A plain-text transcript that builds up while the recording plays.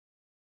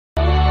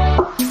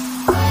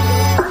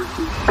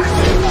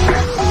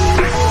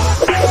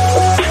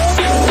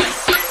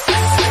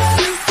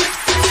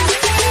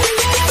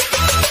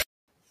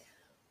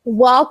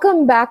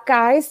Welcome back,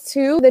 guys,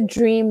 to the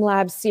Dream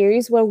Lab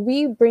series, where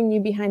we bring you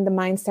behind the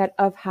mindset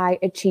of high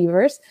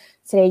achievers.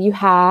 Today, you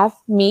have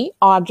me,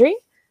 Audrey,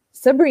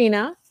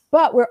 Sabrina,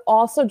 but we're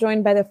also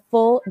joined by the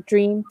full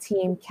Dream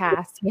Team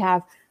cast. We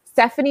have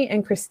Stephanie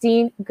and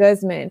Christine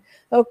Guzman.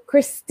 So,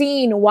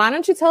 Christine, why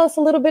don't you tell us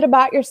a little bit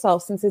about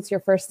yourself since it's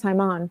your first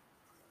time on?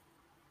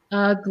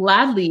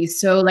 Gladly.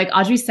 So like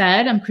Audrey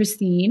said, I'm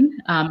Christine.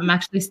 I'm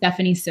actually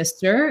Stephanie's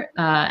sister.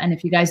 And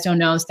if you guys don't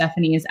know,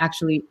 Stephanie is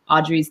actually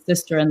Audrey's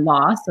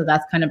sister-in-law. So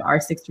that's kind of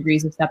our 6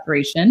 degrees of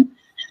separation.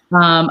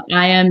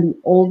 I am the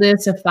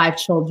oldest of 5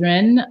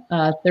 children,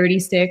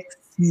 36,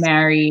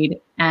 married,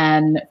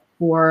 and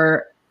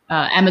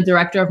I'm a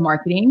director of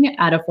marketing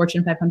at a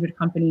Fortune 500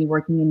 company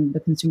working in the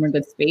consumer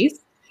goods space.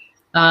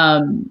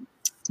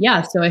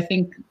 So I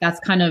think that's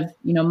kind of,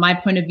 my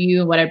point of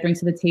view, what I bring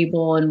to the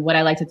table, and what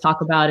I like to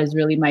talk about is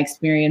really my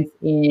experience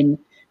in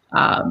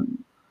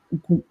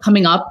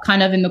coming up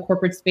kind of in the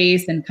corporate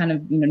space and kind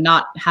of,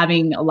 not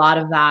having a lot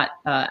of that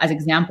as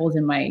examples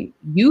in my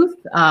youth,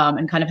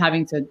 and kind of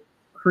having to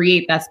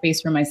create that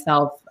space for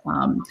myself.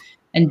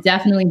 And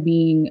definitely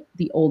being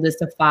the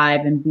oldest of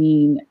 5 and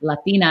being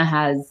Latina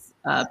has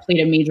played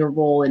a major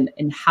role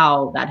in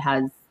how that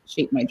has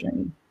shaped my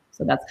journey.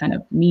 So that's kind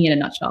of me in a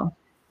nutshell.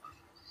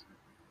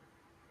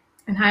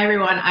 And hi,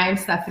 everyone. I am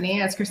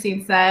Stephanie. As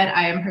Christine said,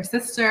 I am her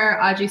sister,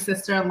 Audrey's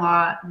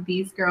sister-in-law.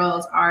 These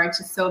girls are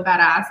just so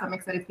badass. I'm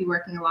excited to be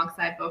working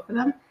alongside both of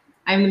them.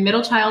 I'm the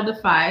middle child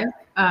of 5,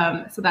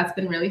 so that's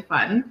been really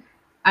fun.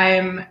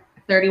 I'm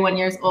 31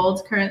 years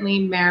old, currently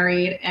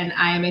married, and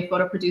I am a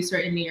photo producer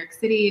in New York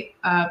City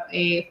of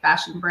a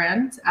fashion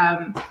brand.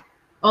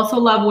 Also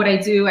love what I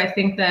do. I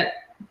think that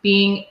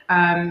being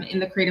in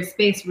the creative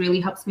space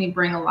really helps me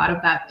bring a lot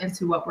of that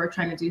into what we're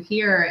trying to do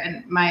here.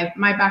 And my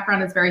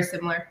background is very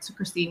similar to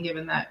Christine,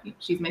 given that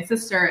she's my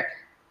sister.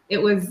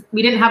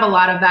 We didn't have a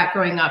lot of that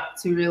growing up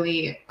to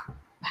really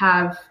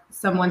have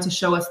someone to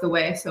show us the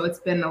way. So it's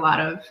been a lot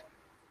of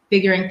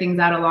figuring things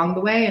out along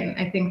the way. And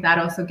I think that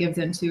also gives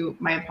into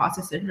my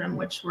imposter syndrome,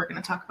 which we're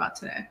going to talk about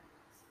today.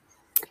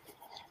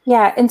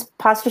 Yeah,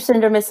 imposter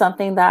syndrome is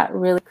something that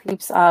really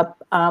creeps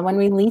up when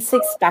we least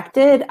expect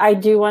it. I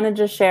do want to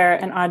just share,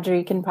 and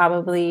Audrey can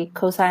probably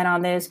co-sign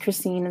on this.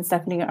 Christine and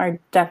Stephanie are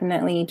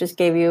definitely just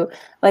gave you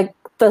like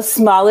the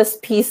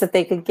smallest piece that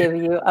they could give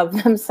you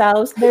of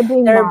themselves. They're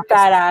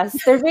badass.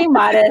 They're being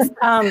modest.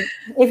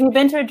 If you've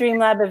been to a Dream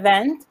Lab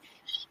event,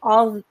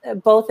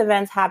 both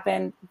events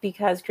happened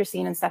because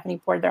Christine and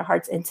Stephanie poured their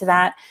hearts into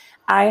that.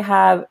 I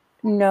have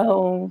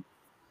no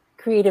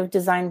creative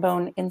design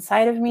bone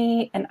inside of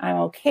me, and I'm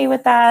okay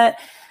with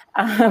that.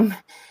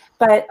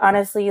 But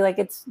honestly, like,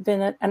 it's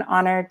been an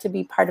honor to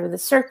be part of the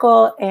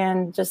circle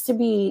and just to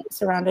be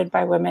surrounded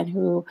by women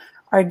who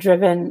are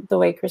driven the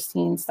way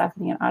Christine,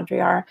 Stephanie, and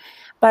Audrey are.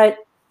 But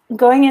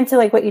going into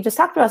like what you just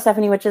talked about,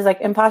 Stephanie, which is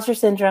like imposter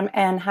syndrome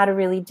and how to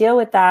really deal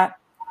with that,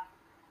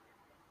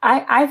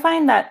 I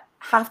find that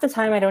half the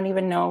time I don't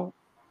even know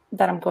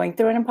that I'm going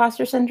through an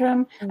imposter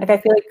syndrome. Mm-hmm. Like, I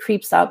feel like it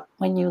creeps up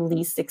when you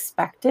least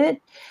expect it.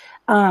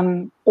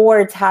 Or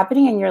it's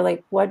happening and you're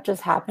like, what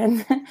just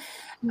happened?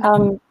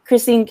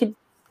 Christine,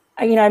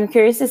 I'm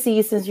curious to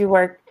see, since you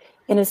work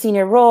in a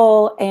senior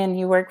role and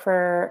you work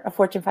for a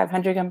Fortune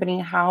 500 company,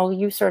 how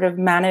you sort of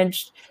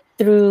managed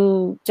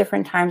through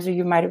different times where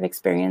you might have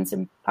experienced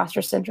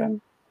imposter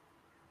syndrome.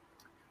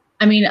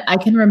 I mean, I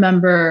can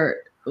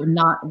remember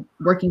not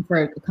working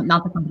for,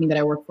 not the company that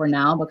I work for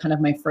now, but kind of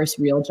my first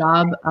real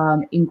job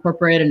in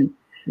corporate, and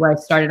where I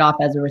started off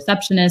as a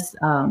receptionist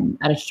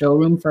at a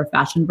showroom for a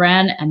fashion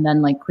brand. And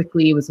then like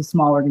quickly, it was a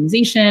small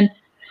organization.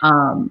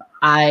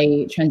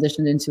 I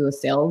transitioned into a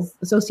sales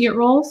associate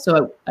role.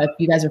 So if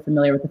you guys are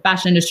familiar with the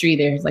fashion industry,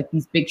 there's like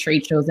these big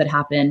trade shows that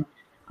happen.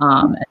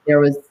 There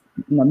was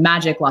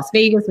Magic Las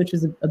Vegas, which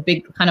was a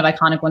big kind of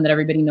iconic one that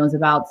everybody knows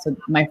about. So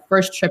my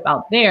first trip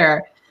out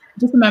there, I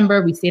just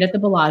remember we stayed at the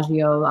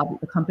Bellagio.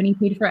 The company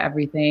paid for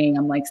everything.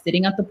 I'm like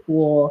sitting at the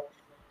pool.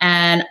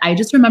 And I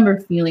just remember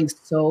feeling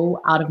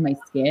so out of my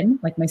skin.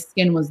 Like, my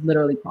skin was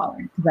literally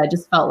crawling because I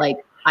just felt like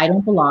I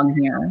don't belong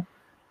here.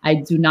 I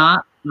do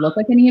not look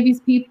like any of these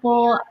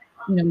people.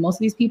 Most of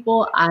these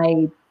people,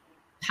 I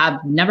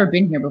have never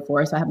been here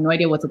before. So I have no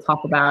idea what to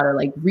talk about, or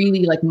like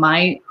really like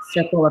my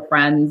circle of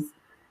friends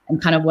and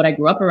kind of what I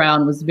grew up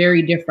around was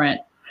very different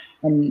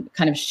and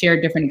kind of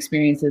shared different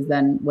experiences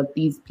than what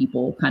these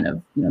people kind of,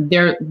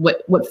 they're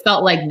what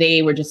felt like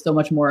they were just so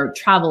much more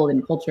traveled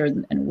in culture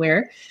and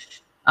aware.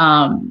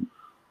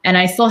 And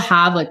I still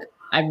have, like,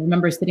 I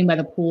remember sitting by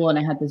the pool and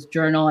I had this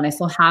journal, and I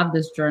still have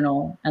this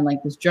journal and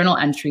like this journal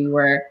entry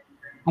where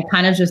I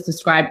kind of just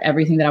described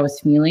everything that I was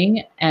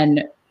feeling,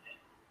 and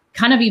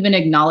kind of even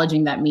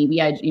acknowledging that maybe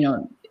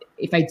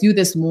if I do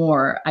this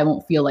more, I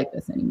won't feel like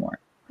this anymore.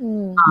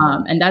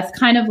 Mm-hmm. And that's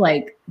kind of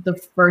like the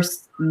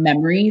first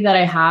memory that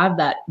I have,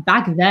 that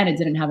back then it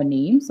didn't have a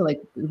name. So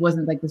like, it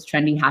wasn't like this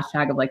trendy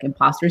hashtag of like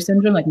imposter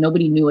syndrome. Like,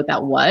 nobody knew what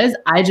that was.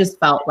 I just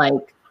felt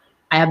like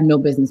I have no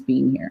business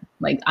being here.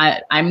 Like,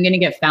 I'm going to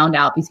get found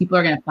out. These people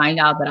are going to find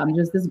out that I'm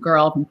just this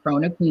girl from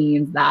Corona,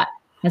 Queens, that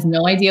has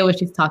no idea what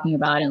she's talking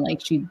about, and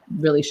like she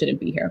really shouldn't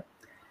be here.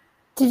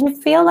 Did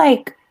you feel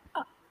like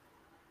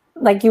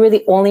you were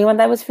the only one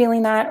that was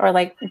feeling that, or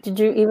like did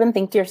you even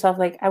think to yourself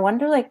like, I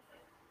wonder like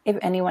if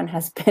anyone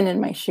has been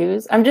in my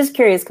shoes? I'm just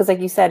curious because like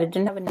you said, it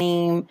didn't have a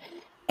name,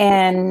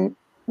 and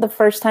the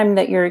first time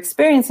that you're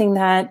experiencing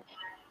that,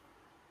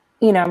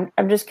 you know,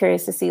 I'm just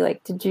curious to see,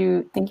 like, did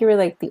you think you were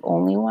like the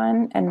only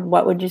one? And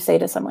what would you say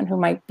to someone who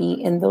might be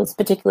in those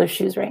particular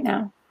shoes right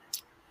now?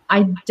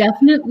 I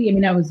definitely, I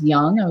mean, I was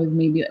young. I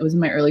was in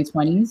my early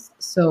 20s.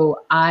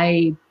 So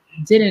I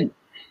didn't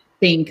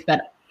think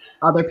that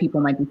other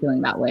people might be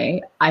feeling that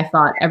way. I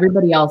thought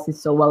everybody else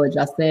is so well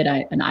adjusted.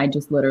 And I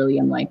just literally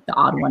am like the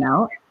odd one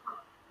out.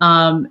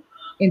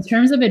 In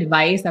terms of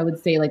advice, I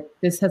would say like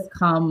this has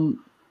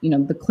come, you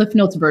know, the Cliff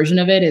Notes version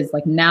of it is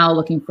like now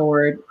looking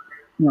forward,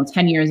 you know,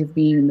 10 years of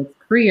being in this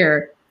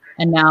career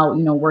and now,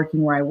 you know,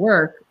 working where I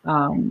work.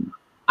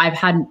 I've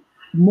had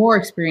more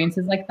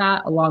experiences like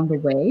that along the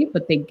way,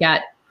 but they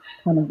get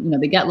kind of, you know,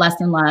 they get less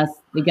and less,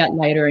 they get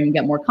lighter, and you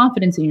get more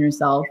confidence in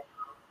yourself.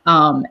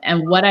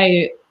 And what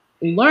I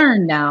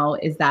learned now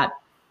is that,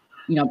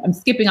 you know, I'm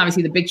skipping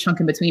obviously the big chunk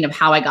in between of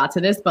how I got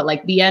to this, but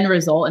like the end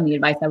result and the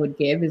advice I would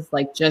give is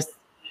like, just,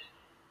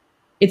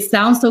 it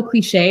sounds so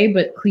cliche,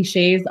 but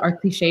cliches are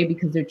cliche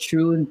because they're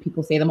true and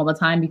people say them all the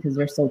time because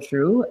they're so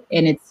true.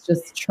 And it's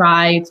just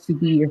try to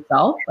be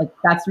yourself. Like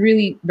that's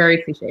really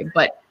very cliche.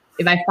 But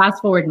if I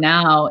fast forward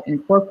now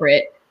in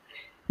corporate,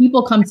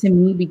 people come to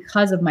me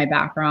because of my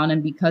background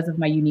and because of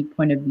my unique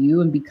point of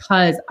view and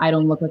because I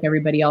don't look like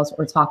everybody else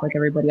or talk like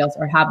everybody else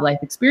or have life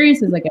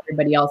experiences like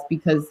everybody else.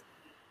 Because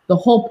the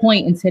whole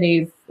point in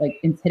today,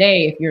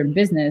 if you're in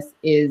business,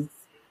 is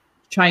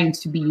trying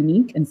to be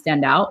unique and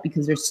stand out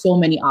because there's so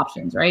many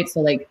options, right? So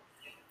like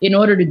in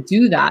order to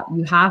do that,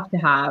 you have to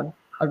have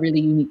a really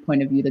unique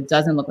point of view that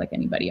doesn't look like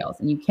anybody else.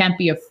 And you can't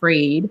be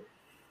afraid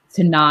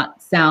to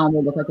not sound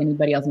or look like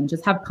anybody else and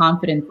just have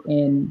confidence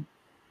in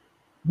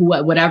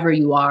whatever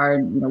you are,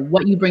 you know,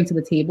 what you bring to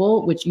the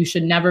table, which you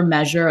should never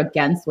measure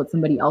against what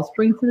somebody else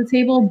brings to the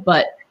table,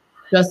 but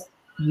just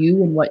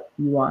you and what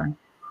you are.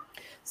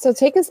 So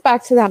take us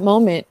back to that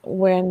moment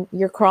when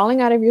you're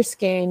crawling out of your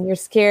skin, you're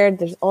scared,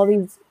 there's all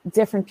these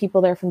different people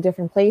there from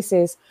different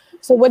places.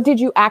 So what did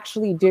you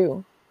actually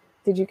do?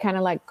 Did you kind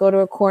of like go to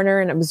a corner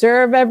and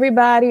observe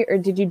everybody, or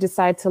did you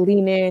decide to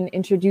lean in,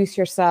 introduce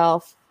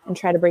yourself, and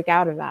try to break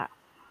out of that?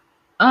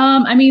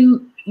 I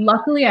mean,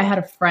 luckily I had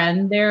a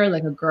friend there,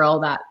 like a girl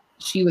that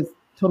she was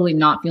totally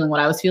not feeling what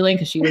I was feeling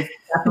because she was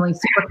definitely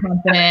super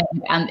confident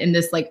and in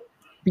this like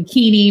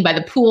bikini by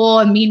the pool,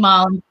 and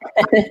meanwhile,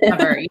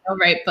 whatever, you know,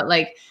 right? But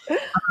like,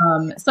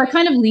 so I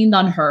kind of leaned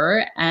on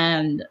her,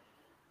 and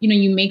you know,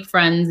 you make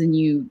friends,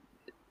 and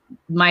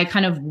my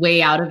kind of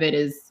way out of it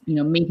is, you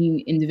know,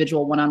 making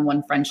individual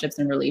one-on-one friendships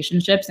and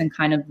relationships, and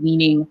kind of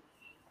leaning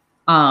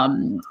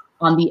on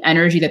the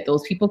energy that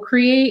those people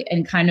create,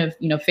 and kind of,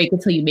 you know, fake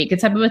it till you make it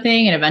type of a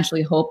thing, and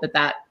eventually hope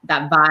that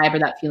vibe or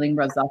that feeling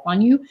rubs off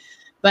on you.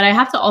 But I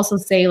have to also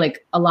say,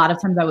 like, a lot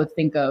of times I would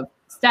think of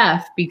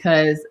Steph,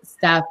 because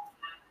Steph,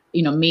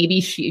 you know,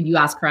 maybe you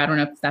ask her, I don't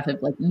know if Steph,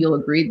 if like you'll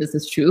agree this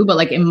is true, but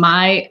like in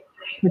my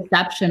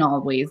perception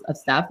always of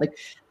Steph, like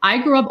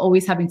I grew up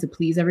always having to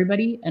please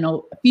everybody and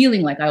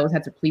feeling like I always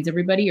had to please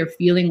everybody, or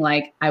feeling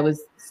like I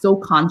was so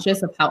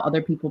conscious of how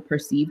other people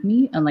perceive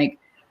me. And like,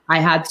 I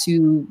had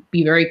to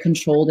be very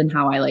controlled in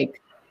how I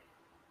like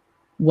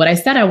what I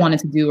said I wanted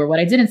to do or what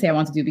I didn't say I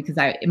wanted to do, because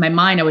in my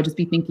mind, I would just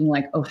be thinking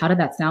like, oh, how did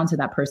that sound to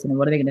that person? And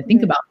what are they going to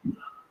think about me?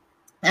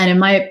 And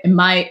in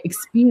my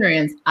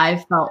experience, I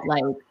felt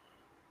like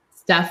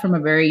Steph from a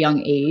very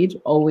young age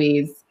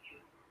always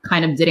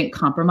kind of didn't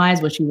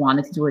compromise what she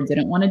wanted to do or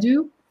didn't want to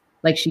do.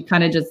 Like she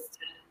kind of just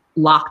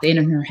locked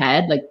in her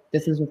head, like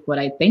this is just what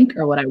I think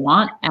or what I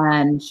want.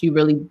 And she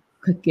really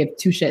could give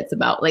two shits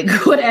about like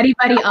what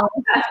anybody else,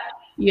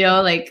 you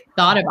know, like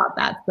thought about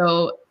that.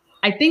 So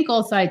I think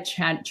also I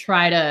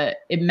try to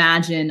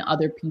imagine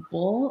other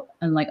people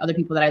and like other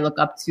people that I look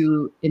up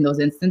to in those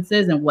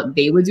instances and what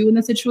they would do in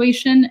the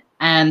situation,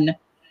 and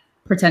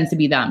pretend to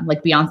be them.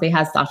 Like Beyonce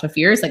has Sasha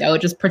Fierce. Like I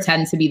would just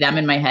pretend to be them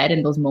in my head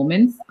in those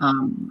moments,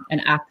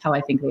 and act how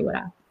I think they would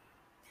act.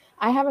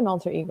 I have an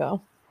alter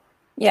ego.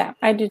 Yeah,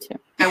 I do too.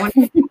 I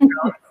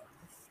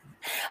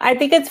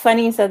think it's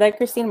funny you said that,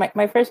 Christine.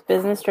 My first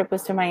business trip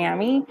was to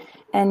Miami,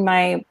 and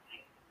my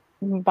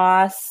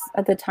boss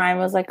at the time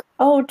was like,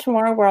 oh,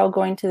 tomorrow we're all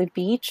going to the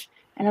beach.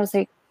 And I was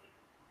like,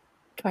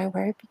 do I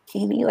wear a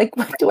bikini? Like,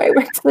 what do I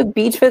wear to the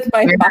beach with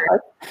my boss?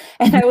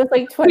 And I was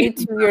like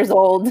 22 years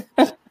old.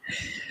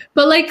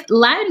 But like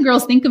Latin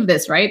girls think of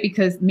this, right?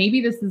 Because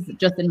maybe this is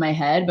just in my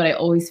head, but I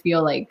always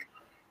feel like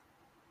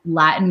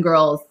Latin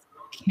girls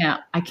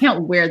I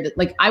can't wear that.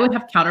 Like I would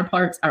have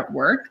counterparts at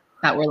work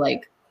that were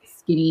like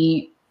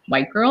skinny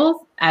white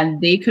girls,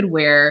 and they could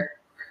wear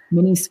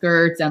mini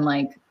skirts and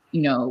like,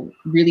 you know,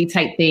 really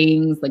tight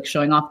things, like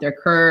showing off their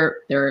curve,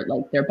 their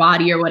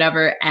body or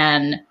whatever.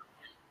 And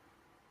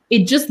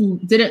it just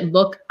didn't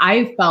look,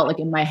 I felt like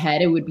in my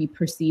head, it would be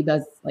perceived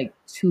as like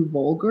too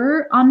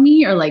vulgar on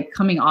me, or like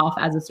coming off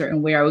as a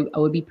certain way. I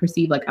would be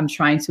perceived like I'm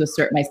trying to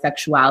assert my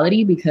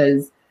sexuality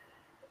because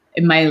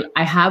I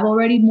have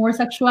already more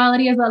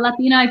sexuality as a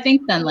Latina, I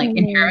think, than like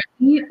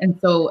inherently. And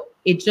so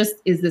it just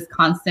is this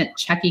constant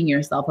checking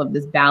yourself of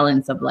this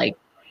balance of like,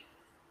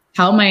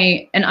 how am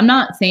I, and I'm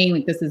not saying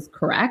like this is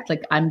correct.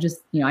 Like, I'm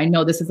just, I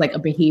know this is like a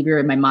behavior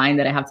in my mind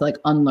that I have to like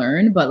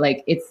unlearn, but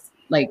like, it's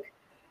like,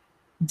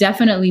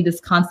 definitely this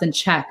constant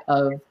check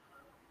of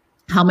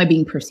how am I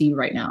being perceived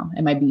right now?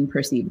 Am I being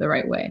perceived the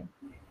right way?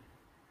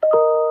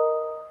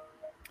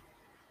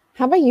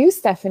 How about you,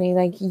 Stephanie?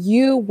 Like,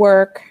 you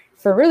work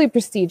for a really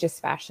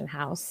prestigious fashion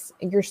house.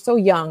 You're so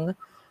young.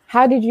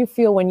 How did you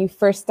feel when you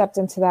first stepped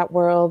into that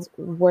world,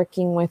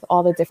 working with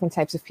all the different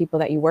types of people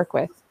that you work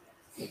with?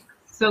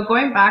 So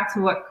going back to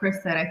what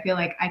Chris said, I feel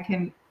like I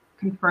can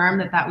confirm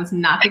that was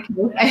not the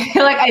case. I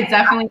feel like I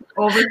definitely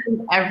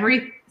overthink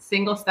every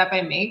single step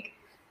I make.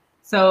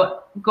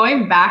 So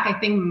going back, I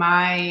think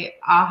my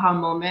aha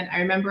moment, I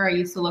remember I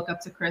used to look up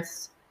to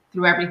Chris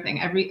through everything.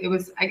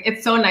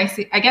 It's so nice.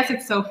 I guess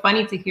it's so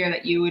funny to hear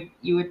that you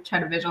would try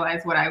to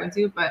visualize what I would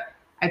do, but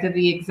I did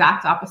the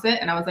exact opposite.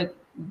 And I was like,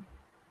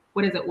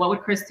 what is it? What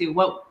would Chris do?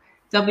 What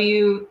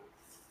WCD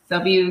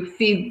or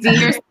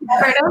something?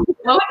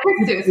 What would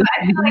Chris do? So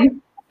I feel like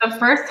the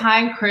first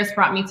time Chris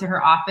brought me to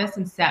her office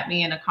and sat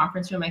me in a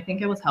conference room, I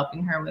think I was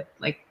helping her with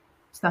like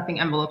stuffing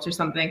envelopes or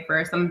something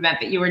for some event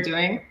that you were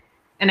doing.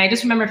 And I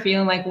just remember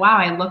feeling like, wow,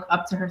 I look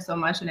up to her so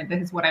much, and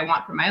this is what I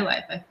want for my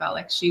life. I felt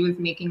like she was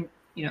making,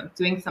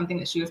 doing something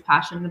that she was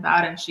passionate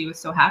about, and she was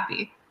so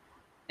happy.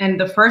 And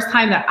the first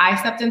time that I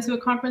stepped into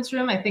a conference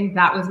room, I think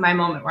that was my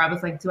moment where I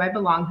was like, do I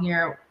belong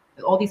here?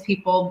 All these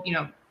people,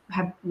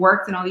 have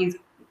worked in all these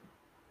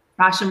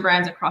fashion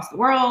brands across the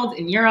world,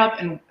 in Europe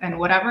and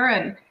whatever.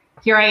 And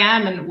here I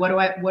am, and what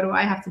do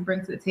I have to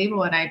bring to the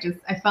table? And I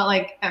felt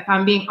like, if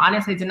I'm being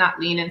honest, I did not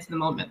lean into the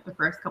moment the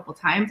first couple of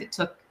times.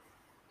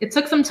 It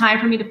took some time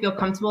for me to feel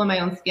comfortable in my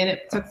own skin.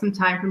 It took some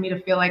time for me to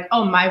feel like,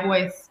 oh, my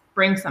voice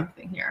brings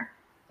something here.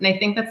 And I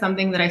think that's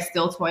something that I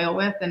still toil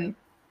with. And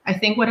I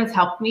think what has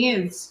helped me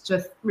is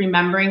just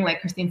remembering,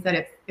 like Christine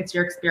said, it's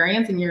your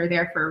experience and you're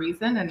there for a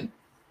reason, and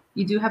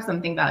you do have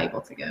something valuable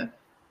to give.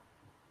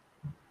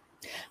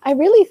 I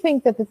really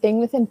think that the thing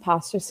with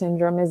imposter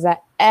syndrome is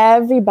that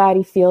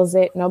everybody feels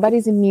it.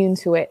 Nobody's immune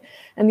to it.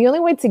 And the only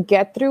way to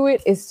get through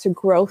it is to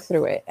grow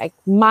through it. Like,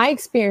 my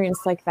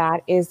experience like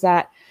that is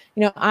that,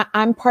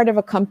 I'm part of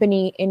a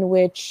company in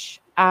which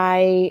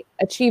I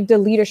achieved a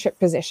leadership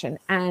position.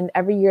 And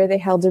every year they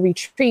held a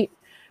retreat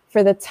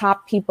for the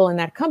top people in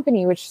that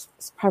company, which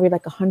is probably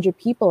like 100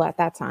 people at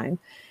that time.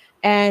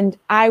 And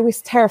I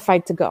was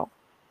terrified to go.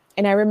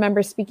 And I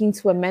remember speaking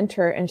to a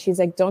mentor, and she's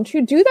like, don't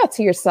you do that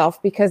to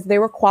yourself, because there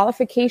were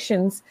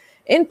qualifications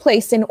in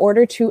place in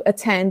order to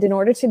attend, in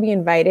order to be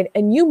invited.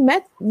 And you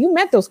met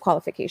those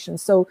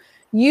qualifications. So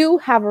you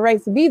have a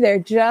right to be there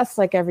just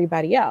like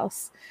everybody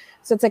else.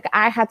 So it's like,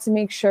 I had to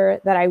make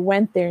sure that I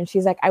went there. And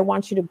she's like, I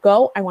want you to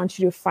go. I want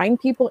you to find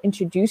people,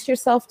 introduce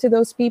yourself to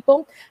those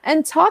people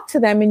and talk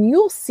to them. And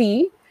you'll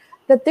see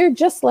that they're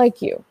just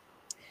like you.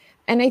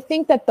 And I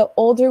think that the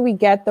older we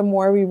get, the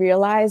more we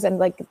realize, and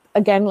like,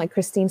 again, like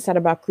Christine said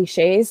about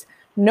cliches,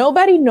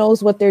 nobody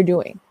knows what they're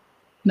doing.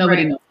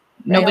 Nobody knows.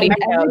 Nobody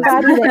knows.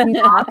 Everybody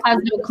that boss has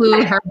no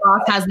clue. Her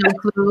boss has no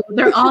clue.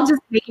 They're all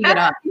just making it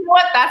up. You know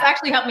what? That's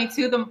actually helped me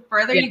too. The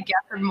further you get,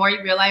 the more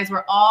you realize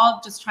we're all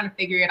just trying to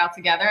figure it out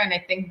together. And I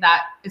think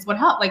that is what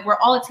helped. Like, we're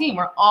all a team.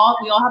 We all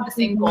have the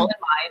same goal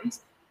in mind.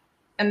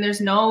 And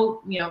there's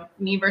no,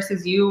 me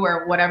versus you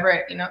or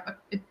whatever.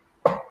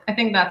 I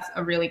think that's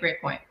a really great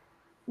point.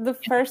 The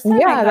first time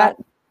I got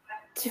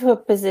to a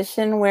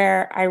position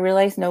where I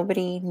realized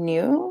nobody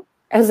knew,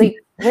 I was like,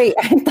 wait,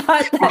 I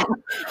thought that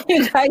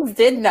you guys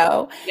did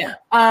know. Yeah.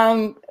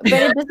 But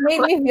it just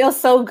made me feel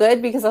so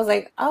good, because I was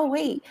like, oh,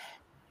 wait.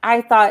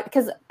 I thought,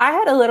 because I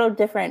had a little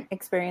different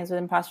experience with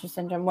imposter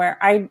syndrome, where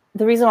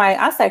the reason why I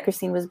asked that,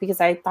 Christine, was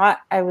because I thought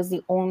I was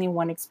the only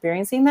one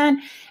experiencing that.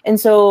 And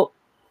so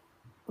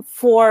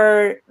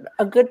for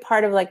a good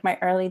part of like my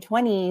early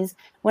 20s,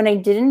 when I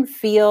didn't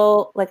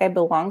feel like I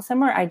belonged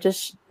somewhere, I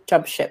just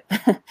jumped ship.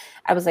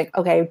 I was like,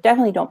 okay, I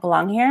definitely don't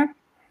belong here.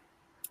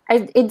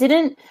 It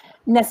didn't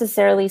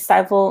necessarily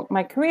stifle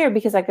my career,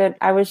 because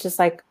I was just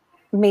like,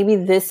 maybe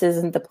this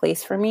isn't the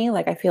place for me.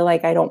 Like, I feel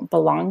like I don't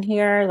belong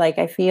here. Like,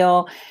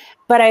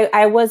 but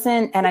I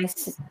wasn't, and I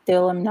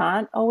still am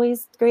not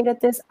always great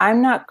at this.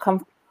 I'm not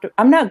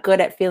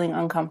good at feeling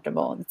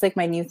uncomfortable. It's like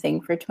my new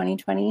thing for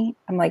 2020.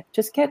 I'm like,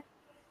 just get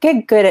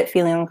good at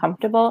feeling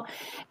uncomfortable,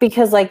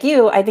 because like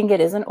you, I think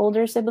it is an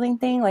older sibling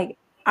thing. Like,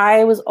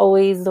 I was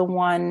always the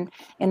one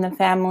in the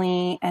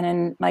family and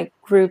in like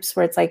groups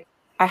where it's like,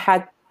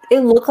 it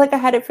looked like I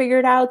had it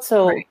figured out.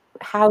 So right.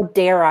 How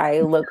dare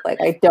I look like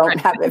I don't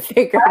have it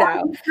figured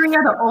out?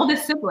 You're the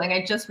oldest sibling.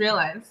 I just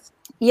realized.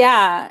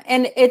 Yeah,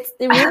 and it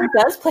really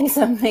does play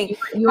something.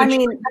 I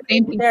mean,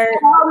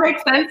 it all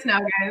makes sense now,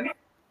 guys.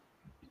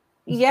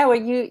 Yeah,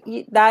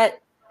 well,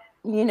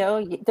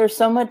 there's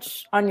so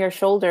much on your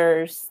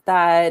shoulders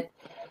that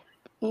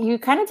you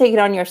kind of take it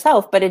on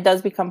yourself, but it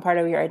does become part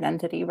of your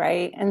identity,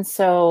 right? And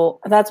so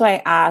that's why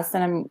I asked,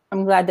 and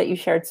I'm glad that you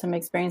shared some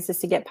experiences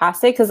to get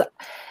past it, because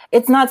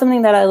it's not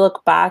something that I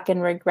look back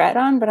and regret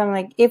on, but I'm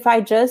like, if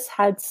I just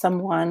had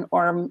someone,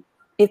 or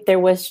if there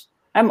was,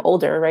 I'm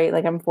older, right?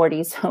 Like I'm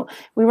 40, so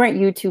we weren't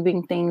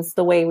YouTubing things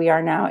the way we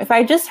are now. If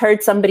I just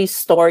heard somebody's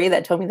story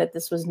that told me that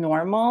this was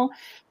normal,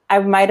 I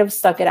might have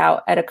stuck it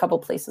out at a couple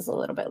places a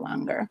little bit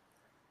longer.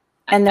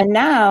 And then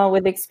now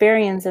with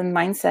experience and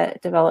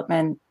mindset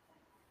development,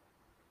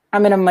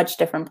 I'm in a much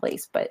different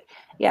place, but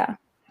yeah.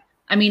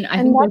 I mean,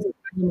 I think there's an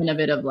element of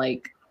it of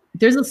like,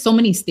 there's so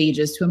many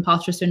stages to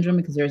imposter syndrome,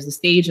 because there's the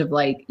stage of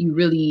like,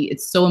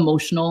 it's so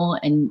emotional,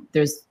 and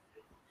there's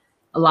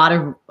a lot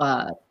of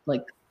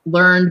like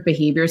learned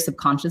behaviors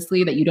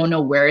subconsciously that you don't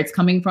know where it's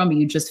coming from, but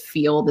you just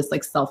feel this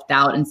like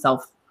self-doubt and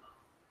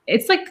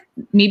it's like,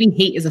 maybe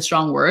hate is a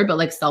strong word, but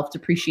like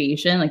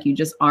self-depreciation, like you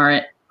just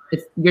aren't,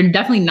 you're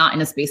definitely not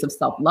in a space of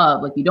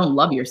self-love. Like you don't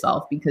love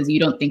yourself because you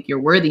don't think you're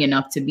worthy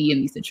enough to be in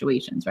these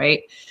situations,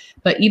 right?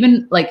 But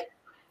even like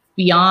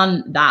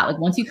beyond that, like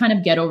once you kind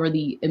of get over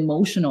the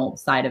emotional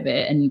side of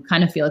it and you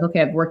kind of feel like,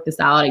 okay, I've worked this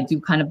out,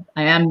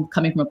 I am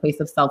coming from a place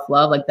of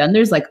self-love, like then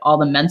there's like all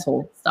the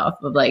mental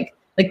stuff of like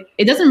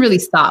it doesn't really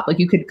stop. Like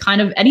you could kind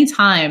of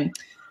anytime,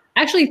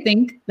 I actually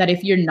think that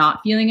if you're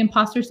not feeling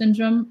imposter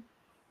syndrome,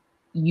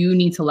 you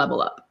need to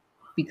level up,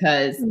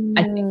 because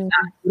I think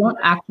that you don't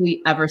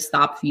actually ever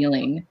stop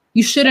feeling,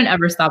 you shouldn't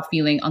ever stop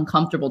feeling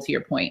uncomfortable, to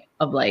your point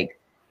of like,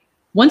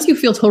 once you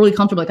feel totally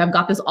comfortable, like I've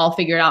got this all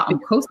figured out, I'm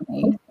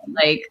coasting,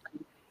 like,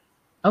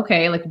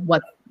 okay, like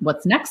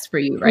what's next for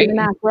you, right? You're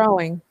not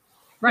growing.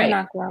 Right. You're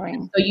not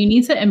growing. So you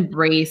need to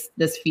embrace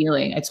this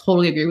feeling. I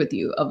totally agree with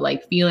you of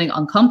like feeling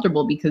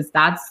uncomfortable, because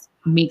that's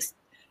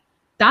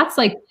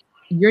like,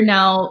 you're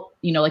now,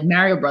 like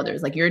Mario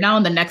Brothers, like you're now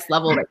on the next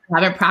level that you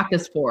haven't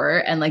practiced for.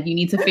 And like, you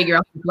need to figure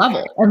out this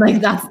level. And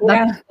like, that's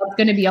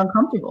going to be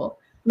uncomfortable.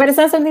 But it's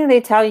not something they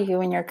tell you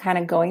when you're kind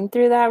of going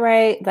through that,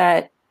 right?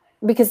 That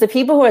because the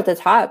people who are at the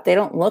top, they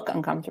don't look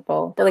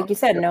uncomfortable. But like you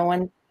said, no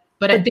one,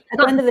 but at the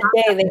end of the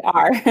day, they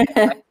are.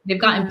 They've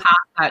gotten past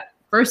that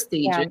first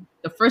stage. Yeah.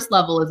 The first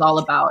level is all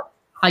about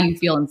how you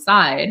feel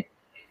inside.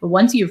 But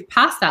once you've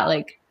passed that,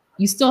 like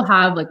you still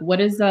have like,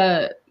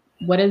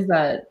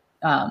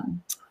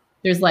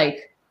 there's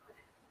like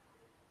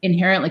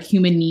inherent like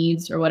human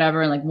needs or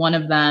whatever. And like one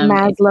of them,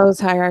 Maslow's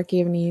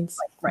hierarchy of needs.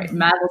 Right.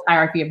 Maslow's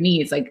hierarchy of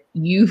needs. Like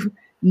you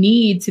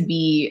need to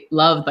be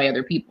loved by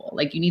other people.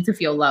 Like you need to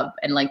feel loved.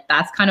 And like,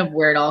 that's kind of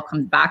where it all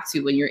comes back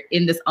to when you're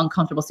in this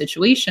uncomfortable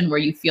situation where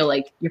you feel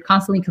like you're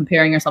constantly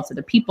comparing yourself to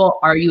the people.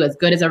 Are you as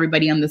good as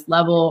everybody on this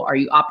level? Are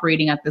you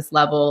operating at this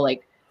level?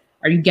 Like,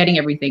 are you getting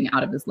everything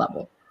out of this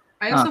level?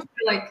 I also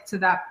feel like to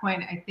that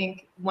point, I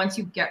think once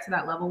you get to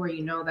that level where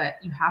you know that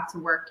you have to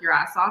work your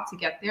ass off to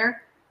get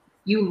there,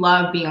 you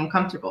love being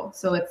uncomfortable.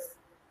 So it's,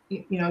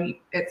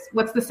 it's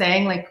what's the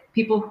saying? Like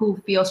people who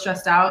feel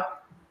stressed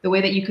out, the way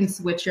that you can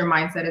switch your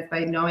mindset is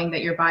by knowing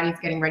that your body's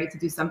getting ready to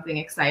do something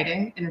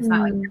exciting. And it's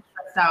not like you're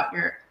stressed out.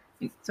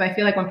 So I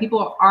feel like when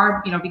people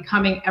are,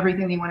 becoming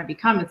everything they want to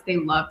become, it's they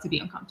love to be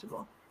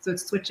uncomfortable. So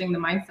it's switching the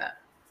mindset.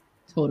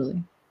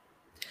 Totally.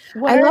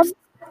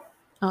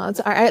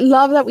 I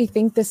love that we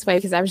think this way,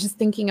 because I was just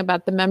thinking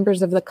about the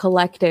members of the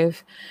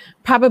collective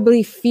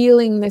probably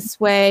feeling this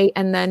way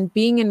and then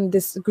being in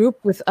this group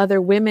with other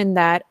women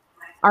that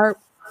are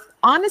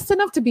honest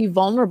enough to be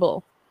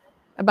vulnerable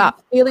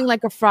about feeling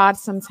like a fraud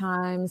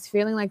sometimes,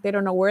 feeling like they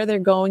don't know where they're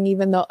going,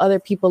 even though other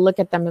people look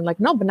at them and like,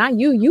 no, but not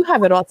you. You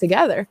have it all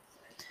together.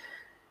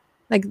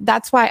 Like,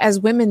 that's why as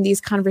women,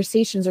 these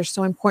conversations are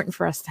so important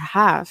for us to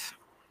have.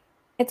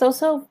 It's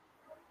also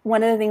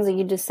one of the things that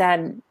you just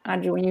said,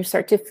 Audrey, when you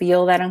start to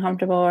feel that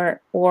uncomfortable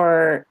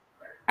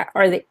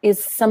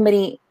is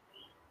somebody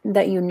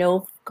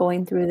that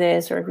going through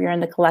this, or if you're in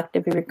the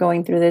collective, if you're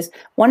going through this,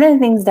 one of the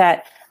things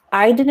that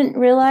I didn't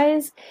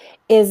realize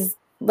is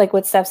like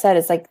what Steph said,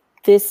 is like,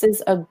 this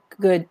is a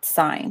good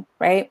sign,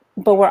 right?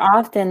 But we're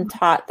often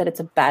taught that it's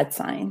a bad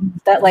sign,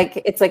 that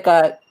like, it's like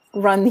a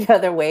run the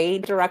other way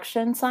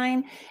direction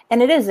sign.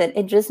 And it isn't.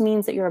 It just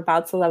means that you're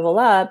about to level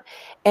up.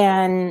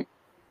 And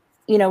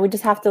we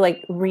just have to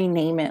like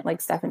rename it,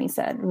 like Stephanie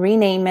said,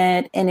 rename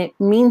it. And it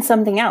means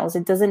something else.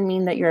 It doesn't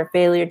mean that you're a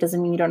failure. It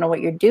doesn't mean you don't know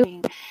what you're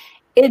doing.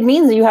 It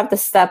means that you have to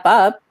step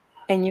up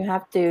and you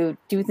have to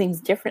do things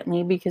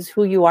differently, because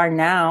who you are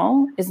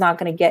now is not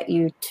going to get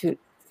you to,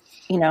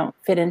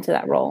 fit into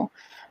that role.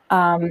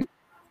 I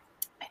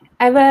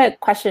have a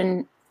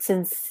question,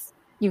 since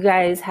you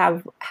guys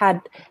have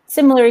had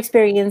similar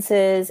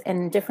experiences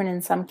and different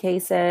in some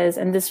cases,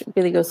 and this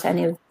really goes to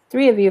any of the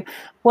three of you.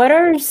 What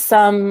are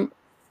some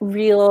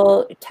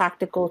real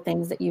tactical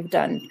things that you've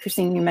done?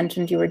 Christine, you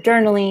mentioned you were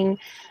journaling,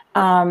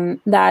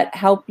 that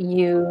help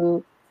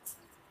you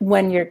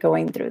when you're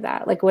going through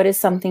that. Like, what is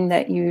something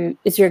that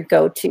is your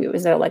go-to?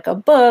 Is there like a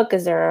book?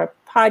 Is there a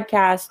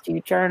podcast? Do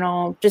you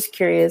journal? Just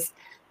curious,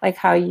 like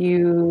how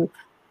you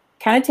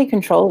kind of take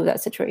control of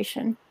that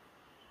situation.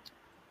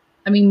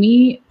 I mean,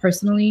 me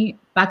personally,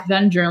 back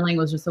then, journaling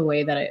was just a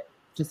way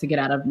just to get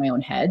out of my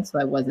own head. So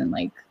I wasn't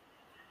like,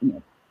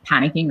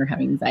 panicking or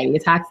having anxiety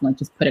attacks and like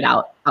just put it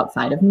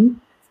outside of me.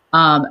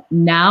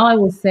 Now I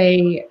will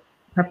say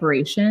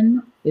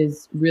preparation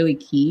is really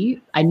key.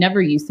 I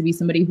never used to be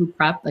somebody who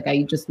prepped. Like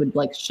I just would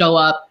like show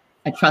up.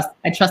 I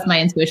trust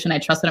my intuition. I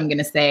trust what I'm going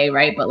to say.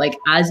 Right. But like,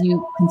 as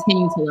you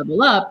continue to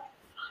level up,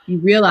 you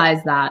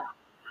realize that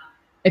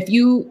if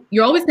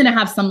you're always going to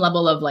have some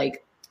level of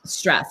like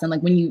stress. And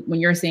like when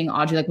you're saying,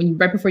 Audrey, like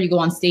right before you go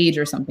on stage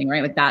or something,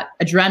 right? Like that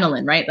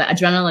adrenaline, right? That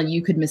adrenaline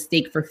you could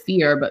mistake for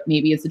fear, but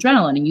maybe it's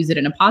adrenaline and use it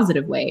in a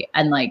positive way.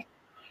 And like,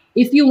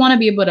 if you want to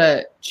be able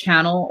to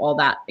channel all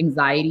that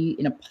anxiety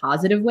in a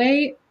positive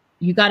way,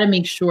 you got to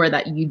make sure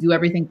that you do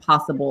everything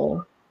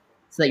possible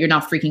so that you're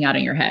not freaking out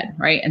in your head,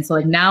 right? And so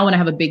like now when I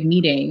have a big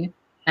meeting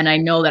and I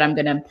know that I'm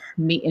going to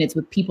meet and it's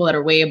with people that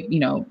are way,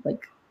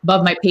 like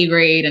above my pay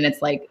grade, and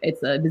it's like,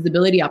 it's a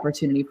visibility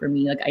opportunity for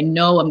me. Like I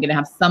know I'm going to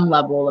have some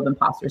level of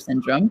imposter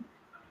syndrome.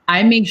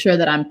 I make sure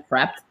that I'm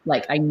prepped.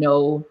 Like I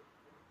know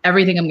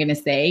everything I'm going to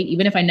say,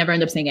 even if I never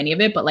end up saying any of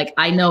it, but like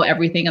I know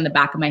everything on the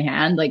back of my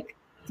hand, like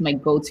it's my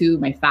go-to,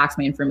 my facts,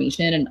 my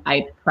information, and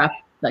I prep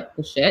like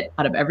the shit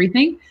out of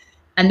everything.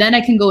 And then I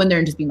can go in there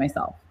and just be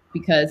myself,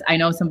 because I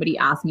know if somebody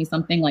asks me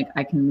something, like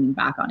I can lean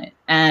back on it.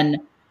 And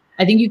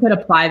I think you could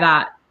apply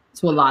that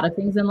to a lot of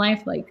things in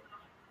life. Like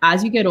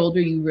as you get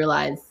older, you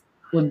realize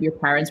when your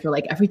parents were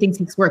like, everything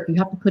takes work, you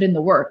have to put in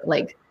the work,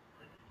 like,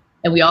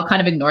 and we all kind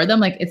of ignore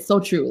them. Like it's so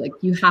true. Like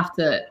you have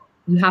to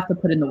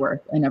put in the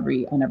work on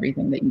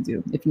everything that you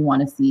do if you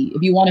want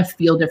to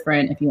feel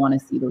different, if you want to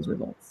see those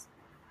results.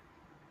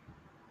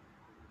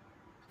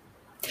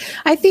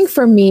 I think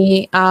for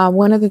me,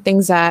 one of the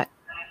things that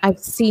I've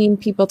seen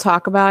people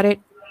talk about it,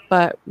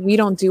 but we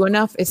don't do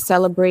enough, is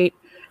celebrate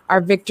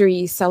our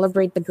victories,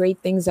 celebrate the great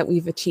things that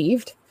we've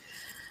achieved.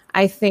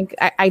 I think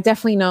I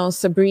definitely know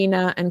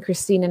Sabrina and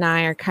Christine and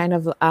I are kind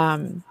of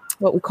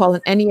what we call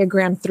an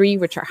Enneagram 3,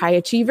 which are high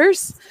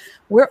achievers.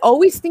 We're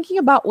always thinking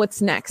about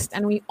what's next,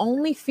 and we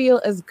only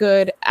feel as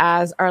good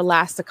as our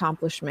last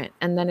accomplishment.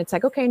 And then it's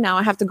like, okay, now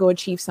I have to go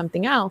achieve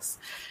something else.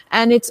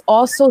 And it's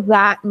also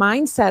that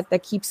mindset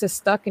that keeps us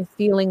stuck and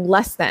feeling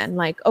less than,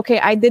 like, okay,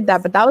 I did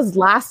that, but that was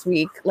last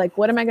week. Like,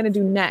 what am I going to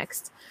do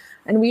next?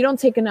 And we don't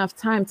take enough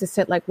time to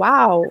sit like,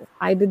 wow,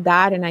 I did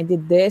that and I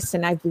did this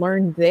and I've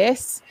learned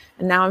this.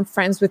 And now I'm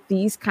friends with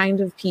these kind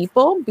of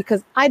people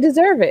because I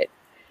deserve it.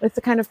 It's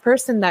the kind of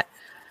person that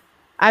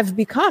I've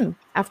become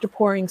after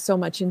pouring so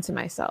much into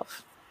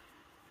myself.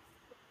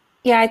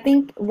 Yeah, I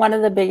think one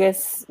of the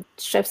biggest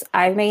shifts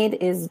I've made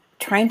is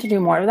trying to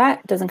do more of that.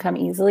 It doesn't come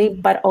easily,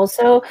 but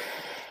also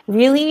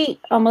really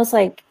almost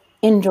like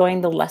enjoying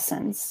the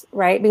lessons,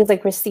 right? Because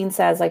like Christine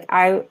says, like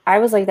I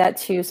was like that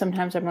too.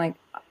 Sometimes I'm like,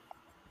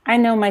 I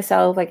know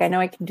myself, like I know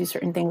I can do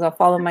certain things. I'll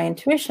follow my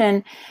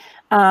intuition.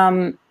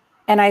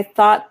 And I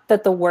thought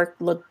that the work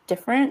looked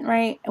different,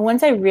 right? And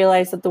once I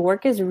realized that the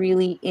work is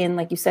really in,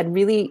 like you said,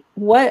 really,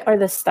 what are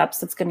the steps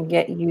that's going to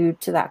get you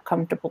to that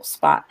comfortable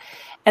spot?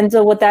 And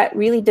so what that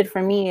really did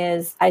for me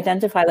is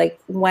identify, like,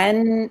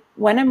 when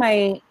am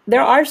I,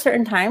 there are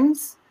certain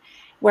times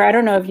where, I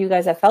don't know if you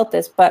guys have felt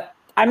this, but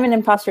I'm in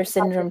imposter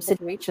syndrome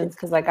situations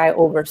because like I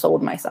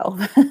oversold myself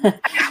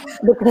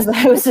because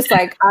I was just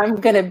like, I'm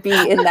going to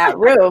be in that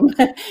room.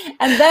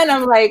 And then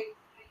I'm like,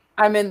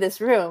 I'm in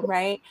this room,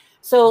 right?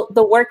 So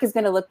the work is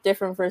going to look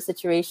different for a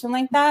situation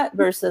like that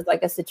versus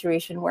like a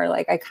situation where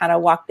like I kind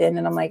of walked in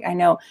and I'm like, I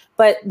know,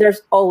 but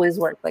there's always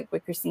work, like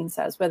what Christine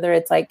says, whether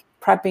it's like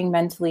prepping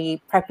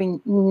mentally,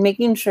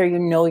 making sure you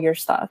know your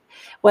stuff,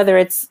 whether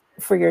it's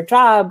for your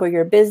job or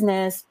your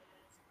business,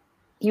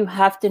 you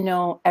have to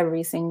know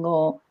every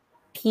single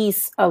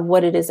piece of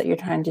what it is that you're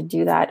trying to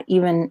do that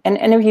even. And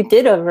if you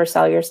did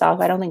oversell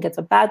yourself, I don't think it's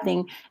a bad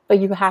thing, but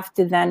you have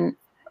to then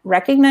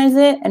recognize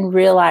it and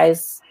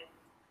realize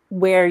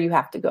where you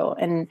have to go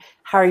and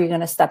how are you going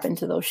to step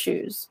into those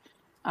shoes.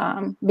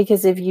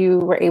 Because if you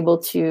were able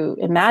to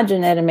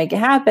imagine it and make it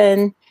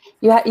happen,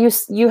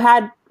 you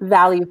had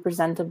value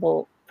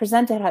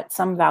presented at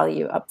some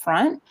value up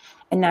front,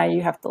 and now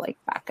you have to like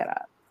back it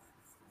up.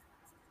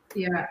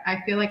 Yeah,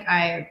 I feel like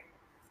I'm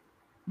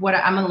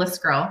a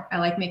list girl. I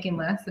like making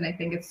lists, and I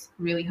think it's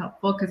really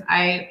helpful because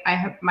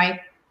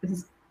this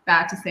is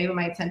bad to say, but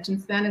my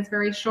attention span is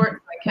very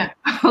short. So I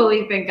can't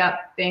fully think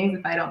up things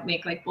if I don't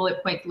make like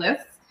bullet point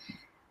lists.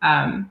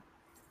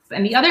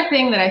 And the other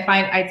thing that I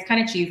find, it's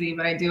kind of cheesy,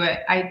 but I do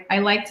it. I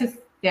like to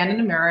stand in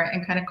the mirror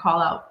and kind of call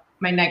out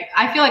my neck.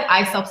 I feel like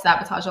I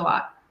self-sabotage a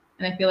lot.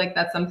 And I feel like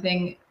that's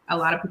something a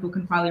lot of people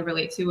can probably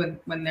relate to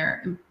when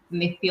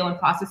they feel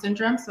imposter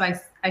syndrome. So I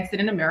sit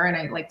in a mirror and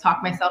I like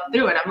talk myself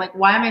through it. I'm like,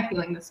 why am I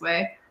feeling this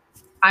way?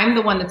 I'm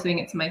the one that's doing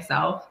it to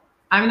myself.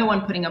 I'm the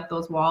one putting up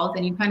those walls,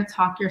 and you kind of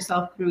talk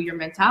yourself through your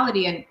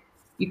mentality and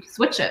you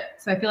switch it.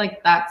 So I feel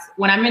like that's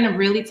when I'm in a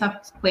really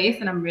tough place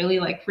and I'm really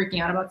like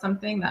freaking out about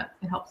something, that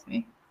it helps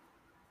me.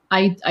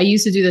 I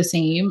used to do the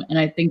same. And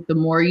I think the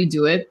more you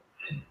do it,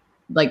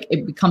 like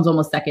it becomes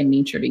almost second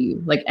nature to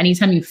you. Like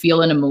anytime you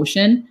feel an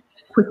emotion,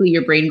 quickly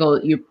your brain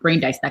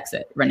dissects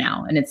it right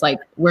now. And it's like,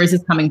 where is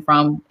this coming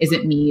from? Is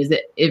it me? Is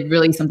it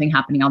really something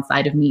happening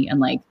outside of me? And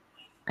like,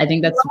 I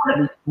think that's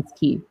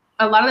key.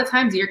 A lot of the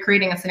times you're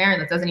creating a scenario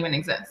that doesn't even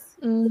exist.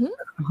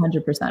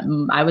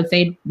 100%. I would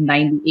say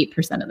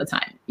 98% of the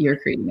time you're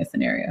creating a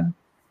scenario.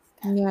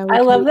 Yeah, I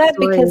love that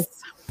because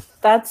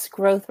that's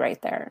growth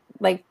right there.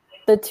 Like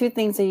the two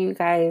things that you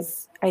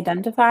guys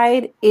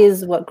identified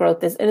is what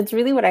growth is. And it's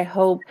really what I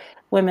hope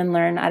women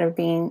learn out of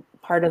being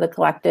part of the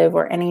collective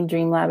or any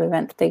Dream Lab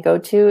event that they go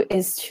to,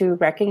 is to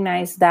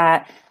recognize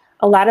that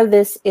a lot of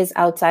this is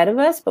outside of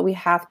us, but we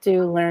have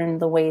to learn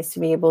the ways to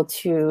be able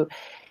to,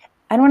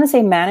 I don't want to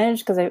say manage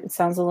because it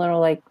sounds a little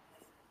like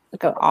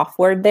an off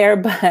word there,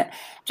 but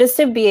just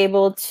to be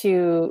able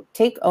to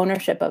take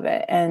ownership of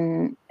it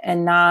and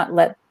not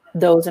let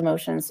those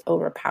emotions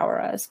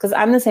overpower us. Because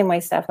I'm the same way,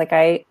 Steph. Like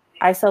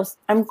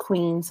I'm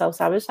queen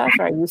self-sabotage,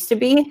 or I used to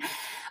be,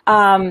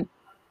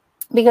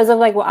 because of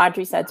like what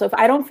Audrey said. So if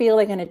I don't feel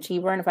like an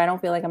achiever and if I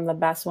don't feel like I'm the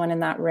best one in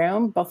that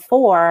room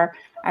before,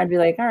 I'd be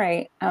like, all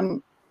right,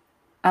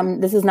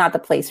 this is not the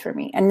place for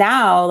me. And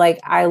now, like,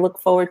 I look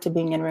forward to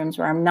being in rooms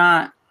where I'm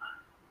not,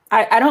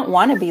 I don't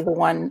want to be the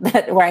one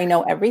where I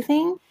know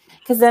everything,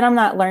 because then I'm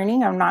not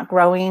learning, I'm not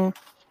growing.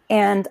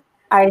 And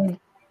I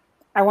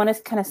want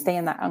to kind of stay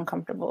in that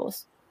uncomfortable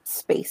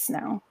space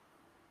now.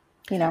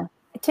 You know,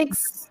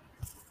 it's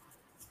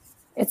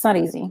not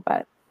easy,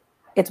 but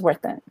it's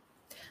worth it.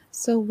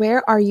 So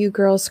where are you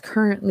girls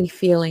currently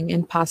feeling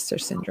imposter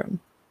syndrome?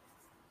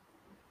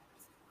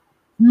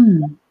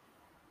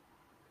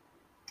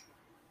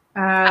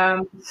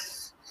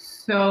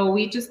 So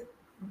we just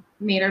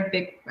made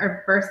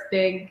our first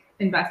big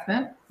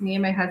investment, me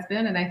and my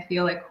husband, and I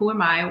feel like, who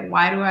am I?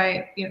 Why do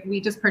I,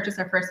 we just purchased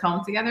our first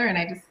home together,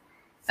 and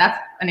that's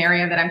an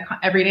area that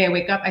every day I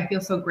wake up, I feel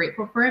so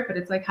grateful for it, but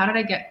it's like, how did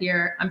I get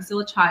here? I'm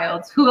still a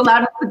child. Who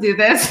allowed me to do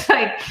this?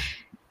 Like,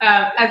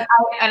 I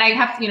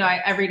have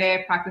to, every day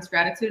I practice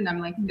gratitude, and I'm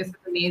like, this is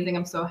amazing.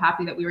 I'm so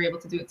happy that we were able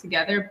to do it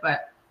together,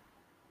 but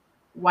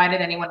why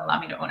did anyone allow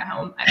me to own a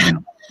home? I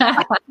don't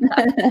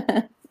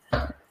know.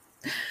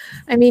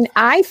 I mean,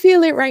 I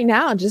feel it right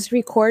now, just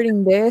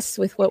recording this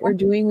with what we're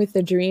doing with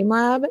the Dream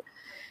Lab.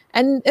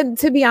 And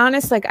to be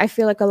honest, like, I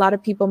feel like a lot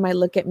of people might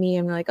look at me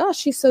and be like, oh,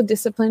 she's so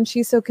disciplined.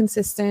 She's so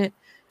consistent.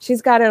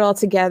 She's got it all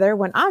together,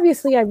 when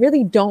obviously I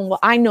really don't. Well,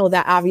 I know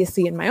that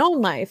obviously in my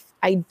own life,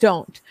 I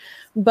don't.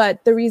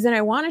 But the reason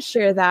I want to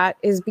share that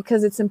is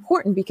because it's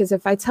important, because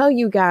if I tell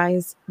you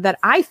guys that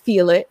I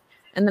feel it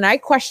and then I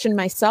question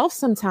myself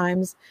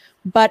sometimes,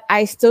 but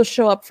I still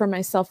show up for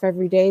myself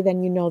every day,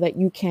 then you know that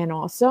you can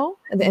also.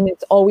 And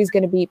it's always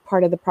going to be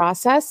part of the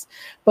process.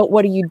 But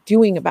what are you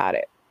doing about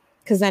it?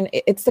 Because then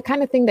it's the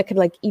kind of thing that could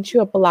like eat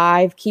you up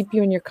alive, keep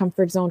you in your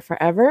comfort zone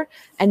forever,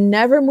 and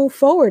never move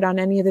forward on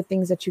any of the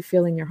things that you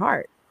feel in your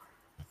heart.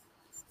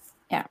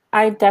 Yeah,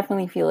 I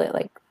definitely feel it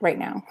like right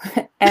now.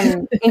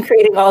 And in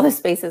creating all the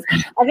spaces,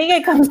 I think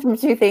it comes from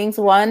two things.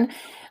 One,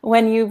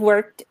 when you've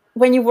worked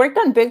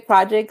on big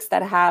projects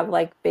that have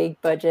like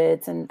big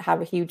budgets and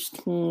have huge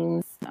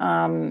teams,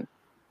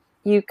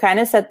 you kind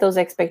of set those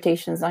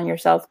expectations on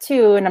yourself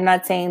too. And I'm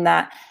not saying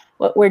that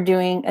what we're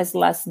doing is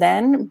less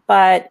than,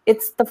 but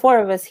it's the four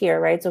of us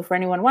here, right? So for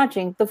anyone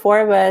watching, the four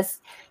of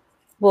us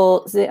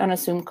will sit on a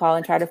Zoom call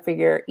and try to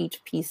figure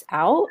each piece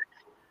out.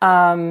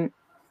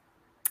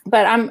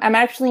 But I'm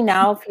actually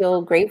now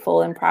feel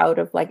grateful and proud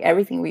of like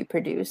everything we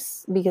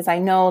produce, because I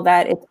know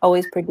that it's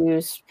always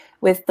produced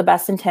with the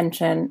best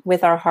intention,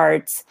 with our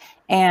hearts,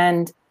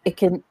 and we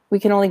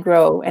can only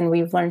grow, and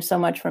we've learned so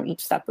much from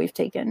each step we've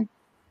taken.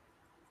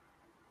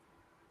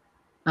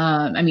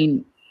 I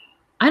mean,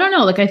 I don't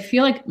know. Like, I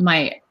feel like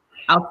my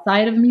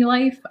outside of me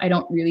life, I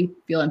don't really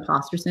feel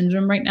imposter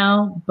syndrome right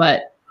now,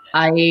 but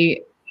I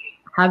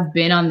have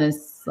been on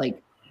this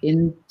like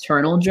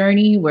internal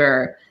journey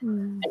where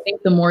I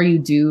think the more you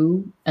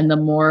do and the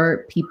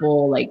more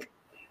people like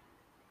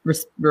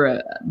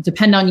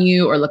depend on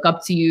you or look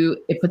up to you,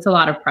 it puts a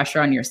lot of pressure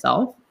on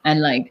yourself.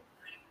 And like,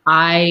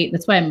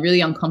 that's why I'm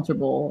really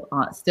uncomfortable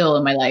still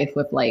in my life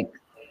with like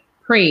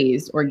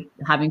praise or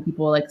having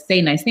people like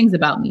say nice things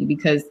about me,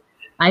 because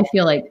I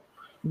feel like,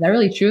 is that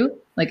really true?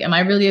 Like, am I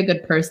really a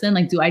good person?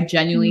 Like, do I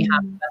genuinely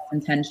have the best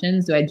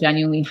intentions? Do I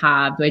genuinely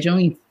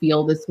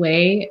feel this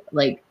way?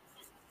 Like,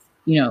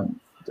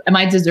 am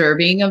I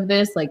deserving of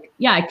this? Like,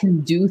 yeah, I can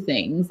do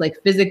things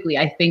like physically.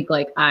 I think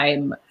like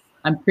I'm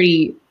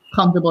pretty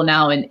comfortable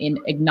now in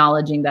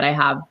acknowledging that I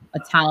have a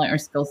talent or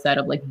skill set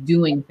of like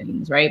doing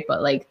things, right?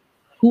 But like,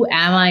 who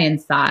am I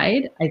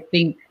inside? I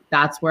think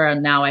that's where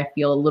now I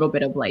feel a little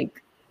bit of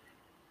like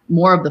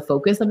more of the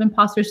focus of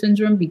imposter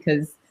syndrome,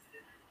 because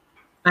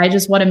I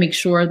just want to make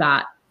sure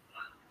that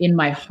in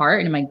my heart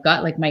and in my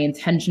gut, like my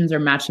intentions are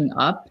matching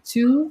up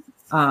to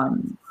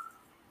kind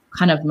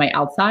of my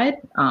outside.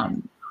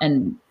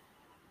 And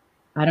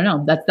I don't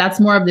know, that's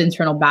more of the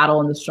internal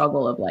battle and the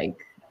struggle of like,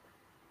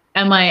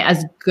 am I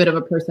as good of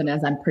a person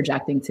as I'm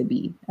projecting to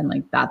be? And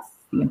like, that's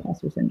the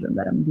imposter syndrome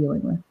that I'm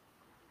dealing with.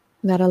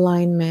 That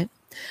alignment.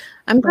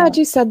 I'm glad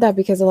you said that,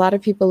 because a lot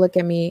of people look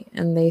at me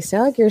and they say,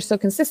 like, you're so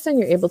consistent,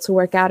 you're able to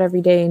work out every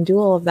day and do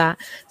all of that.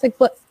 It's like,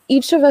 but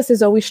each of us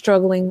is always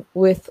struggling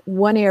with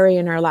one area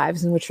in our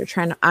lives in which we're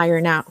trying to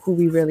iron out who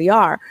we really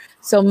are.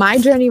 So my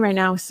journey right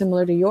now is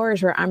similar to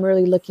yours, where I'm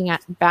really looking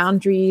at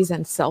boundaries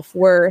and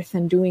self-worth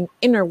and doing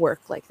inner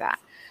work like that.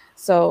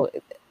 So,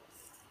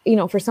 you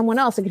know, for someone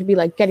else, it could be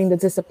like getting the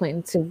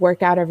discipline to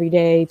work out every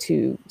day,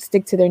 to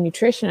stick to their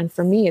nutrition. And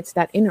for me, it's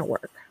that inner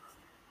work.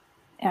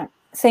 Yeah,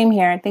 same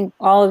here. I think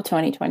all of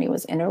 2020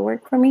 was inner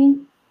work for me.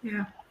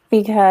 Yeah.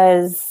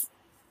 Because,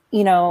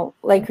 you know,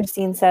 like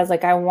Christine says,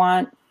 like, I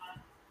want,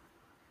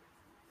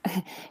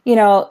 you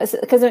know,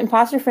 because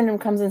imposter syndrome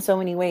comes in so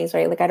many ways,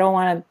 right? Like, I don't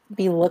want to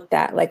be looked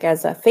at like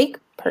as a fake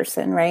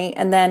person, right?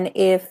 And then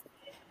if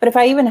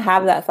I even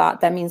have that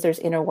thought, that means there's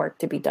inner work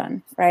to be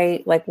done,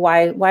 right? Like,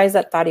 why is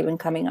that thought even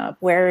coming up?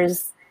 Where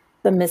is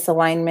the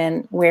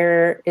misalignment?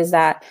 Where is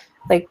that,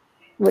 like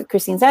what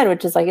Christine said,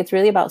 which is like, it's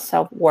really about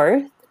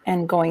self-worth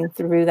and going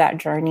through that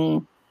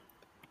journey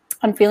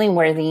on feeling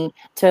worthy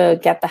to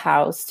get the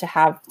house, to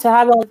have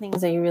all the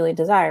things that you really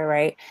desire,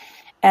 right?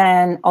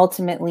 And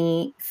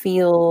ultimately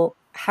feel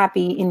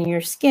happy in your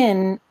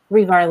skin,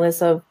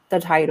 regardless of the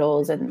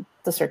titles and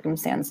the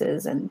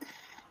circumstances and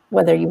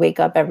whether you wake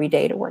up every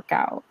day to work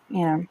out.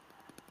 Yeah.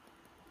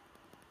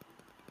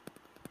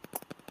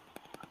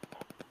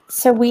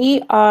 So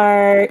we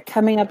are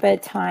coming up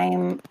at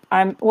time.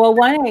 I'm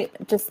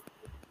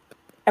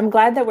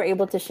glad that we're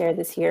able to share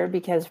this here,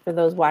 because for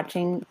those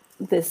watching,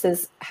 this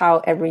is how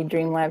every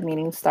Dream Lab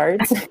meeting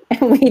starts.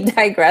 And we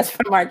digress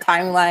from our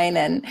timeline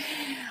and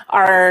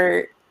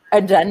our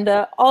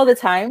agenda all the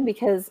time,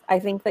 because I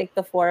think like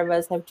the four of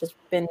us have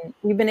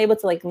we've been able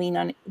to like lean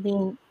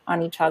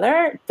on each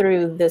other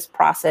through this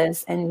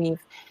process. And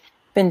we've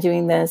been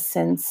doing this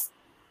since,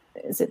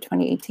 is it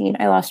 2018?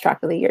 I lost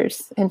track of the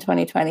years in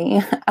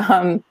 2020.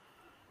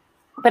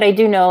 But I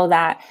do know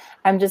that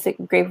I'm just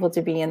grateful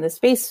to be in this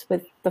space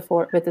with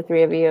the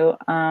three of you.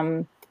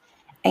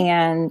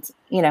 And,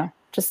 you know,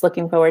 just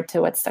looking forward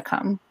to what's to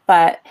come.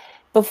 But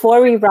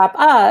before we wrap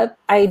up,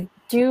 I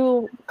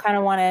do kind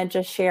of want to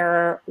just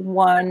share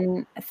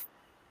one,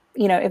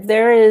 you know, if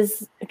there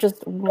is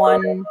just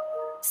one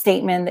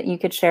statement that you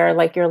could share,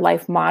 like your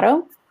life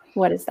motto,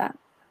 what is that?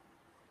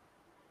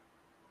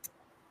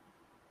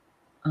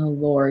 Oh,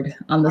 Lord,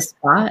 on the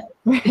spot.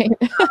 Right.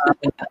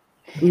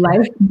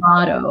 Life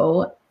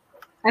motto.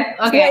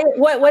 Okay.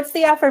 So what's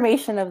the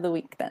affirmation of the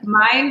week then?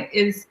 Mine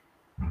is,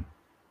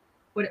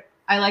 what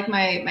I like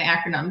my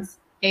acronyms,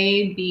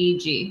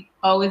 ABG.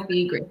 Always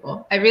be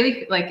grateful. I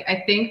really like,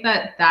 I think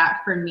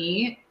that for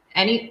me,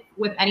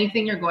 with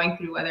anything you're going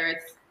through, whether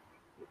it's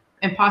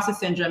imposter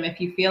syndrome,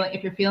 if you're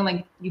feeling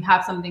like you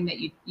have something that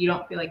you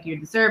don't feel like you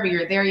deserve, or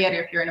you're there yet,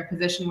 or if you're in a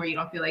position where you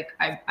don't feel like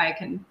I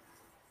can,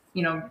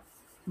 you know,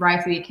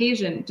 rise to the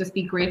occasion, just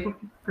be grateful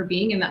for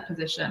being in that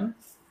position.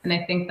 And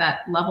I think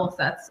that level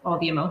sets all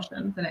the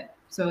emotions. And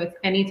so it's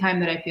anytime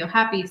that I feel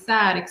happy,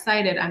 sad,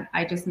 excited,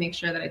 I just make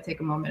sure that I take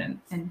a moment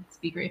and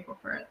be grateful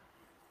for it.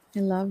 I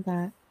love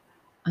that.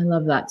 I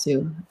love that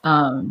too.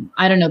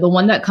 I don't know. The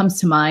one that comes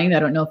to mind, I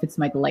don't know if it's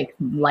my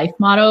life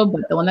motto,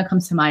 but the one that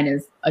comes to mind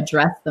is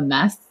address the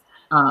mess.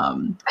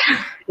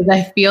 Because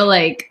I feel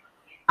like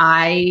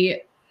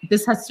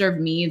this has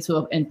served me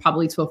and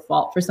probably to a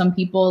fault for some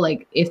people.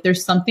 Like if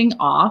there's something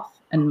off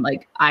and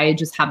like I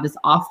just have this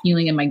off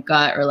feeling in my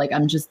gut, or like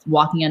I'm just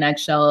walking on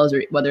eggshells,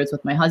 or whether it's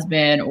with my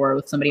husband or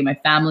with somebody in my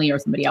family or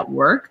somebody at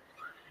work,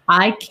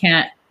 I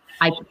can't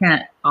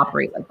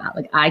operate like that.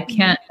 Like I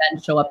can't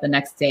then show up the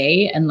next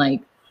day and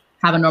like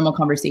have a normal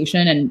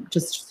conversation and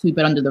just sweep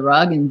it under the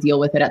rug and deal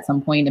with it at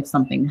some point if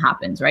something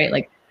happens, right?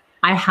 Like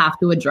I have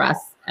to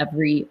address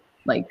every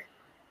like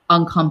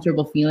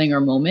uncomfortable feeling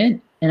or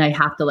moment, and I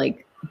have to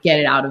like get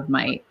it out of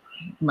my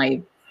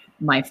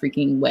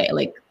freaking way,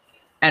 like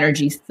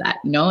energy set,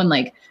 you know? And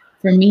like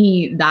for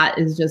me, that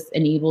is just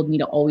enabled me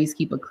to always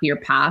keep a clear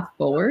path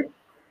forward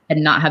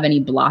and not have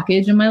any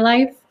blockage in my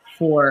life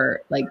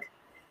for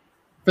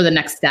the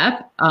next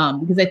step.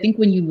 Because I think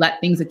when you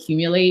let things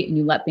accumulate and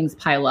you let things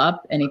pile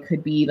up, and it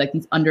could be like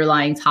these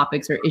underlying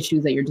topics or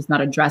issues that you're just not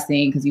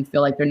addressing because you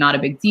feel like they're not a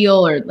big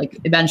deal, or like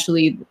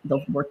eventually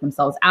they'll work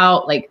themselves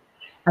out. Like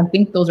I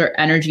think those are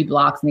energy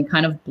blocks, and they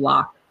kind of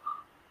block,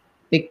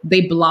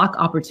 they block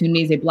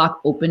opportunities, they block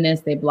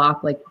openness, they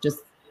block like just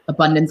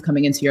abundance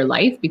coming into your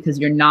life because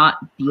you're not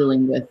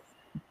dealing with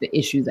the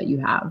issues that you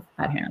have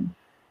at hand.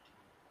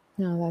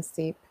 No, that's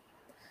deep.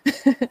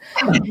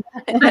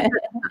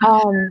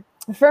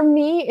 For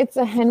me, it's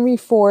a Henry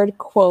Ford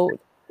quote: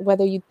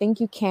 whether you think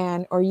you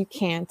can or you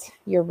can't,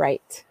 you're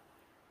right.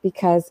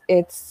 Because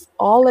it's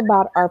all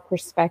about our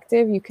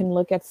perspective. You can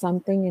look at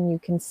something and you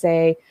can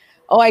say,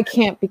 oh, I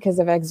can't because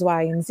of X,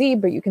 Y, and Z,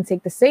 but you can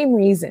take the same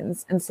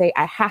reasons and say,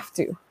 I have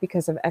to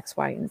because of X,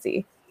 Y, and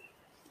Z.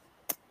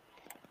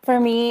 For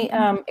me,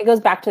 it goes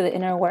back to the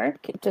inner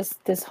work.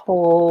 Just this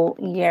whole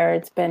year,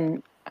 it's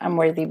been, I'm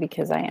worthy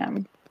because I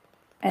am.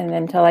 And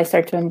until I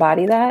start to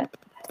embody that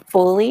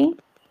fully,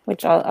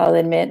 which I'll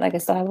admit, like I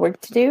still have work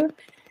to do,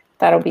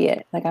 that'll be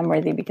it. Like I'm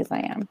worthy because I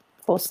am.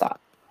 full stop.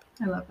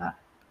 I love that.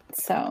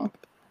 So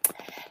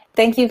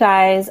thank you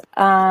guys.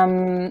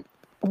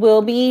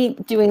 We'll be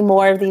doing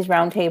more of these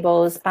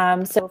roundtables.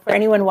 So for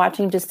anyone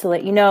watching, just to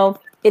let you know,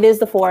 it is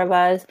the four of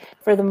us.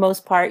 For the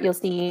most part, you'll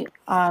see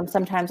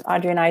sometimes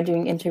Audrey and I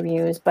doing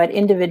interviews, but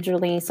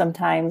individually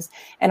sometimes.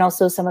 And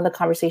also some of the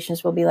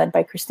conversations will be led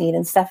by Christine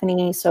and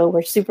Stephanie. So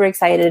we're super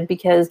excited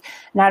because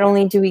not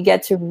only do we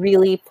get to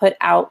really put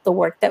out the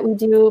work that we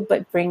do,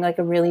 but bring like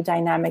a really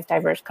dynamic,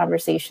 diverse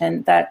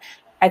conversation that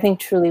I think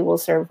truly will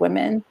serve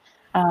women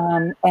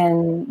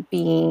and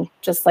be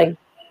just like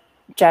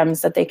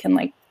gems that they can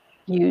like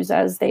use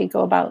as they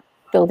go about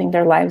building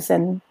their lives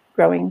and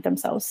growing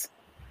themselves.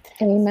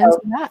 Amen to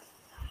that.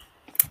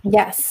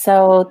 Yes.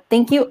 So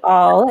thank you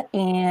all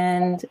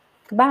and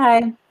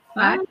goodbye.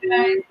 Bye,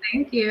 guys.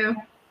 Thank you.